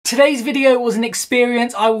Today's video was an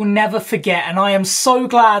experience I will never forget, and I am so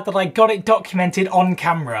glad that I got it documented on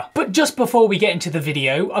camera. But just before we get into the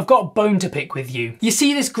video, I've got a bone to pick with you. You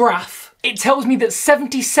see this graph? It tells me that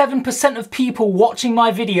 77% of people watching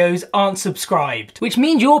my videos aren't subscribed, which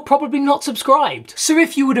means you're probably not subscribed. So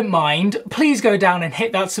if you wouldn't mind, please go down and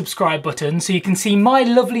hit that subscribe button so you can see my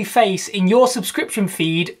lovely face in your subscription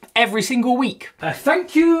feed every single week.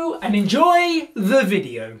 Thank you and enjoy the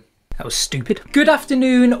video. That was stupid. Good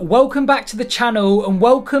afternoon, welcome back to the channel and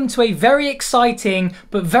welcome to a very exciting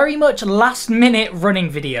but very much last minute running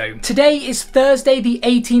video. Today is Thursday the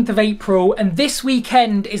 18th of April and this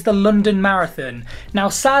weekend is the London Marathon. Now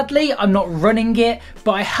sadly I'm not running it,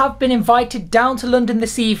 but I have been invited down to London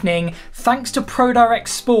this evening thanks to ProDirect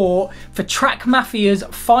Sport for Track Mafia's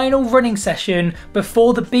final running session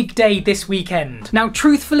before the big day this weekend. Now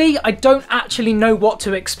truthfully I don't actually know what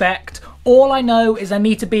to expect. All I know is I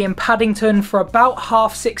need to be in Paddington for about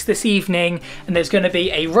 6:30 this evening and there's going to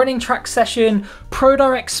be a running track session.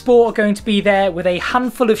 ProDirect Sport are going to be there with a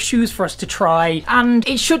handful of shoes for us to try and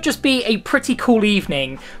it should just be a pretty cool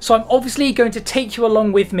evening. So I'm obviously going to take you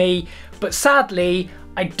along with me, but sadly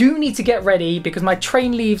I do need to get ready because my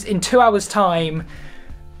train leaves in 2 hours time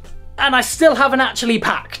and I still haven't actually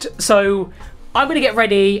packed. So I'm going to get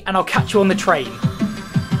ready and I'll catch you on the train.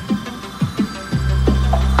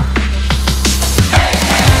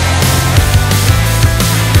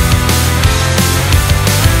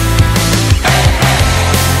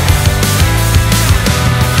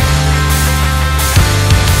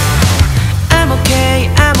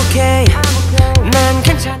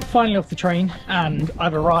 Finally off the train and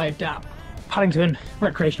I've arrived at Paddington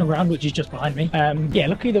Recreational Ground, which is just behind me. Yeah,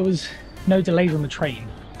 luckily there was no delays on the train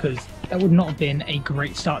because that would not have been a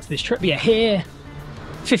great start to this trip. But yeah, here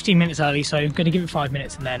 15 minutes early, so I'm going to give it 5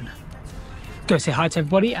 minutes and then go say hi to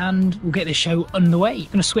everybody and we'll get this show underway. I'm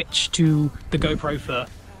going to switch to the GoPro for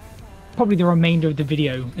probably the remainder of the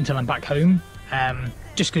video until I'm back home,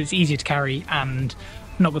 just because it's easier to carry and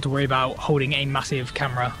not got to worry about holding a massive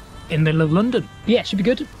camera in the middle of London. But yeah, it should be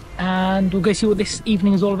good. And we'll go see what this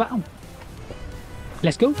evening is all about.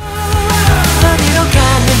 Let's go. The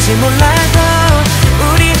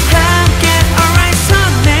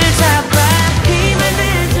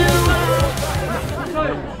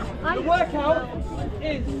workout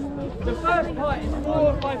is, the first part is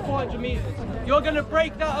 4 by 400 meters. You're going to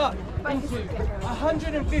break that up into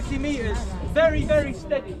 150 meters, very, very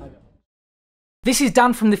steady. This is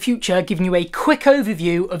Dan from the future giving you a quick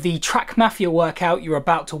overview of the Track Mafia workout you're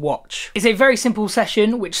about to watch. It's a very simple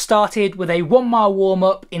session which started with a 1 mile warm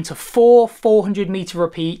up into 4 400 meter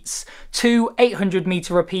repeats, 2 800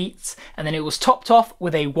 meter repeats, and then it was topped off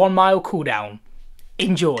with a 1 mile cool down.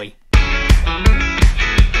 Enjoy.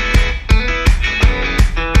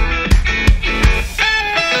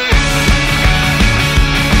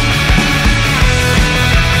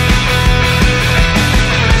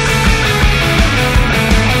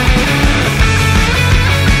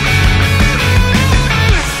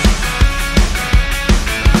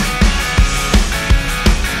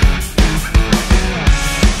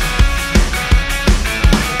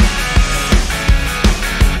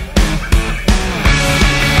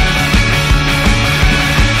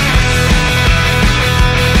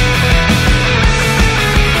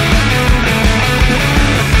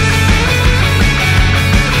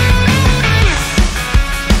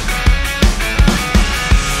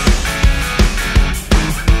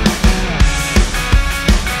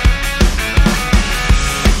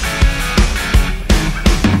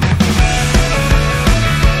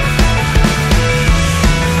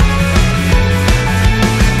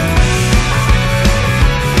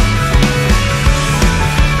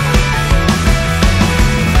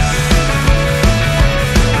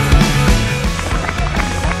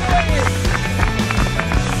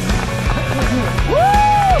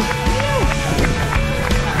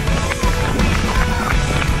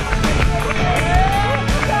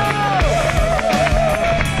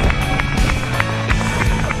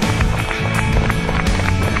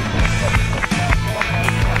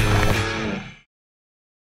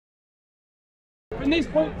 From this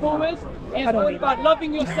point forward, it's all about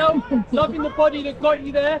loving yourself, loving the body that got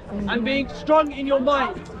you there, and being strong in your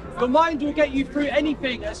mind. Your mind will get you through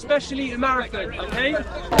anything, especially a marathon, okay?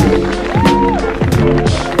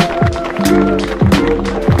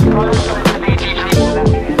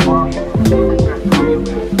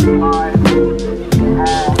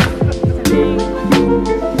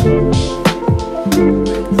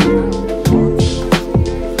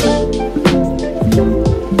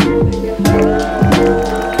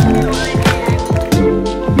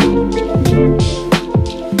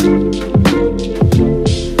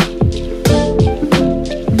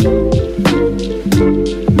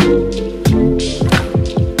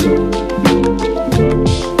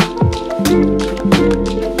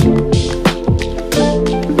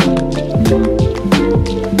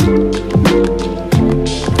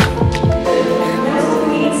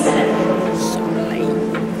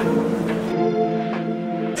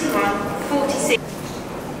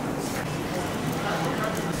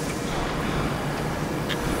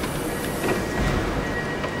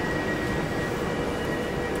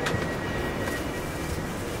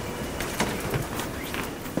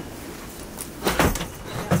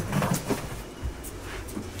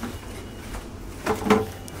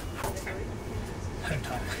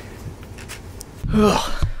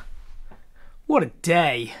 Ugh. What a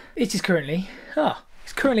day. It's currently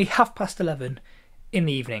 11:30 in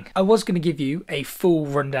the evening. I was going to give you a full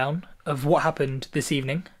rundown of what happened this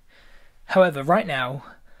evening. However, right now,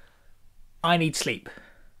 I need sleep.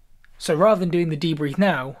 So rather than doing the debrief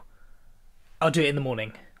now, I'll do it in the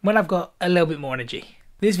morning, when I've got a little bit more energy.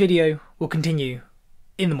 This video will continue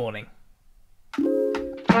in the morning.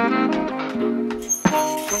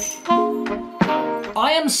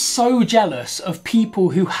 I am so jealous of people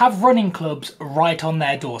who have running clubs right on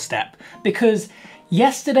their doorstep, because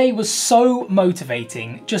yesterday was so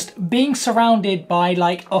motivating, just being surrounded by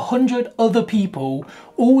like 100 other people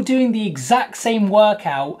all doing the exact same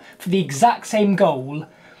workout for the exact same goal.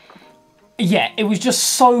 Yeah, it was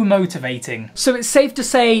just so motivating. So it's safe to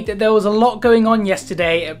say that there was a lot going on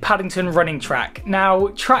yesterday at Paddington Running Track. Now,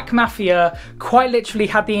 Track Mafia quite literally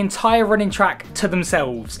had the entire running track to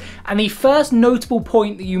themselves. And the first notable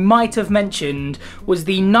point that you might have mentioned was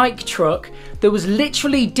the Nike truck that was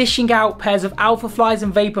literally dishing out pairs of Alphaflys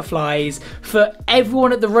and Vaporflies for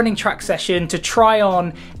everyone at the running track session to try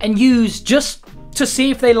on and use just to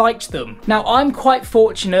see if they liked them. Now, I'm quite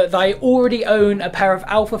fortunate that I already own a pair of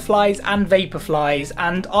Alphaflys and Vaporflies,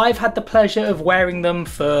 and I've had the pleasure of wearing them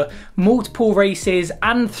for multiple races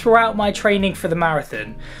and throughout my training for the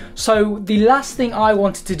marathon. So the last thing I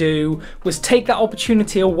wanted to do was take that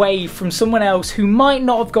opportunity away from someone else who might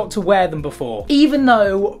not have got to wear them before. Even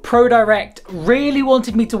though ProDirect really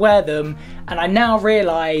wanted me to wear them, and I now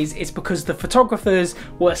realise it's because the photographers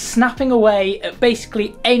were snapping away at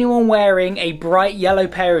basically anyone wearing a bright yellow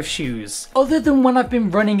pair of shoes. Other than when I've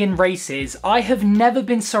been running in races, I have never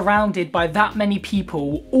been surrounded by that many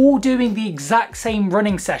people all doing the exact same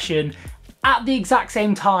running session at the exact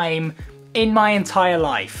same time in my entire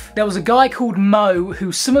life. There was a guy called Mo,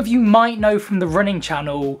 who some of you might know from the running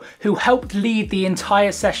channel, who helped lead the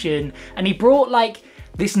entire session, and he brought like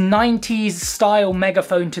this 90s style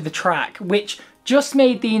megaphone to the track, which just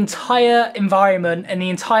made the entire environment and the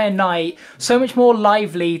entire night so much more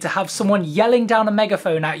lively to have someone yelling down a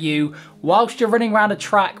megaphone at you whilst you're running around a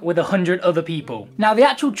track with 100 other people. Now, the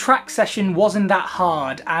actual track session wasn't that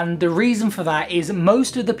hard, and the reason for that is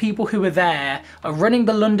most of the people who were there are running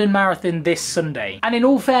the London Marathon this Sunday. And in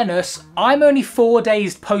all fairness, I'm only 4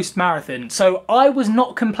 days post-marathon, so I was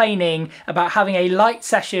not complaining about having a light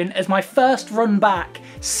session as my first run back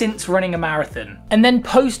since running a marathon. And then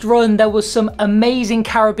post-run, there was some amazing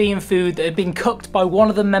Caribbean food that had been cooked by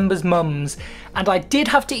one of the members' mums, and I did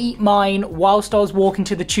have to eat mine whilst I was walking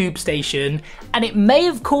to the tube station, and it may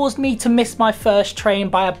have caused me to miss my first train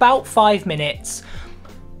by about 5 minutes.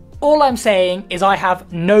 All I'm saying is I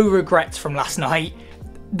have no regrets from last night.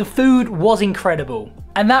 The food was incredible.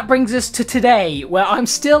 And that brings us to today, where I'm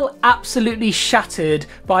still absolutely shattered,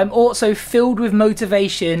 but I'm also filled with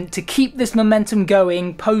motivation to keep this momentum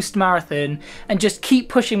going post-marathon and just keep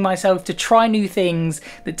pushing myself to try new things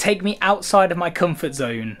that take me outside of my comfort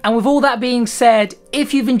zone. And with all that being said,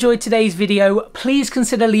 if you've enjoyed today's video, please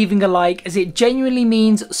consider leaving a like, as it genuinely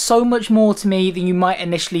means so much more to me than you might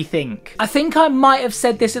initially think. I think I might have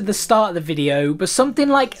said this at the start of the video, but something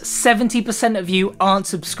like 70% of you aren't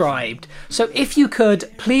subscribed. So if you could,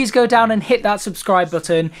 please go down and hit that subscribe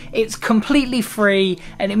button. It's completely free,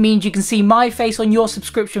 and it means you can see my face on your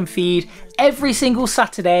subscription feed every single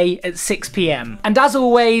Saturday at 6 PM. And as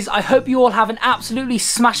always, I hope you all have an absolutely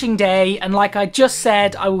smashing day, and like I just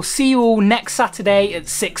said, I will see you all next Saturday at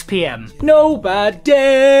 6 PM. No bad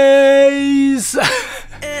days!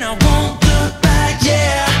 And I won't look back,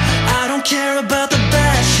 yeah, I don't care about the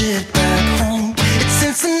bad shit.